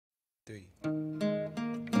3.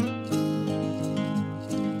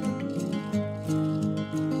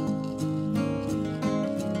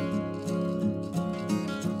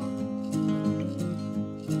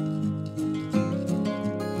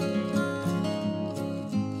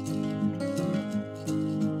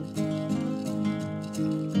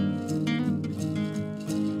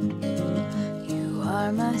 You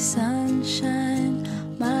are my sunshine,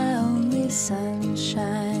 my only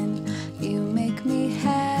sunshine. You make me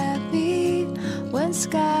happy when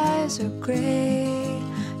skies are gray.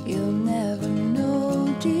 You'll never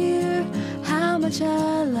know, dear, how much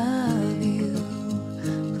I love you.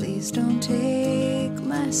 Please don't take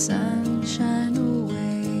my sunshine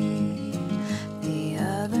away. The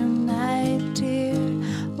other night, dear,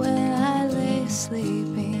 when I lay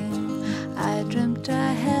sleeping, I dreamt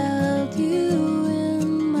I held you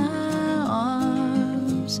in my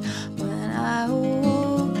arms. When I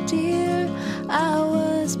awoke, dear, I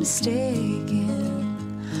was mistaken.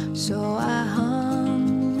 So I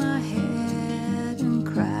hung my head and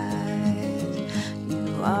cried.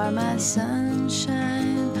 You are my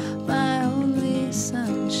sunshine, my only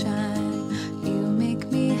sunshine. You make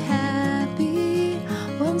me happy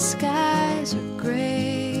when skies are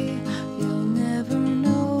gray. You'll never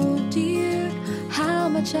know, dear, how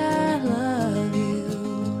much I love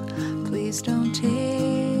you. Please don't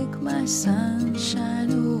take my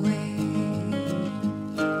sunshine away.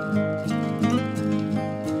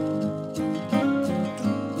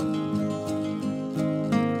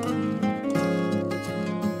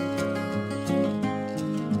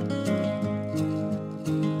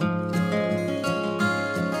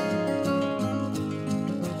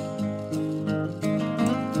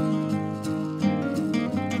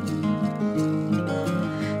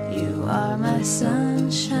 You are my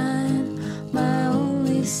sunshine, my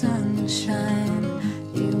only sunshine.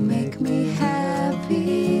 You make me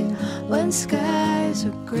happy when skies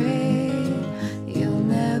are gray. You'll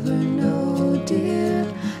never know, dear,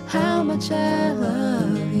 how much I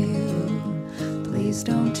love you. Please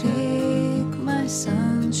don't take my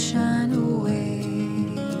sunshine away.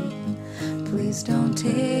 Please don't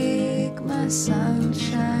take my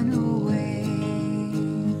sunshine away.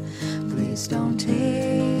 Please don't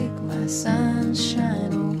take my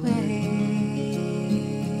sunshine away.